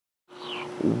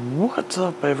What's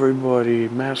up, everybody?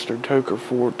 Master Toker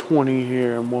 420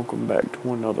 here, and welcome back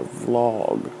to another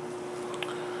vlog.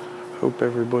 Hope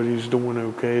everybody's doing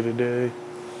okay today.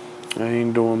 I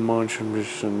ain't doing much, I'm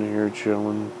just sitting here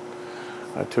chilling.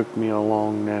 I took me a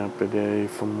long nap today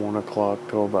from 1 o'clock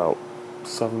till about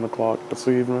 7 o'clock this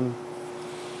evening.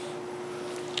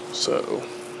 So,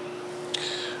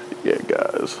 yeah,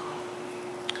 guys.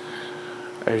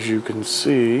 As you can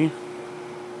see,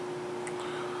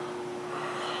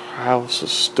 house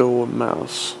is still a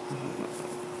mess.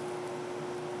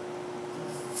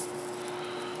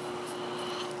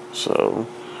 So,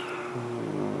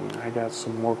 I got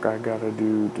some work I gotta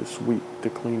do this week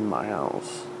to clean my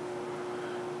house.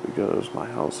 Because my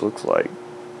house looks like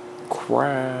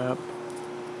crap.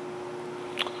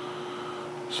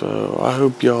 So, I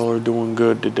hope y'all are doing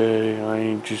good today. I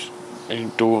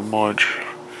ain't doing much.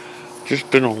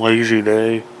 Just been a lazy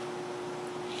day.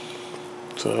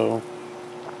 So,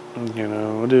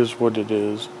 it is what it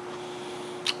is.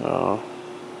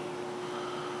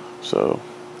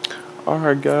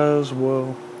 Alright guys,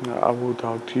 well, I will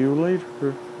talk to you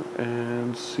later,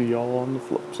 and see y'all on the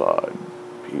flip side.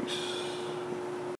 Peace.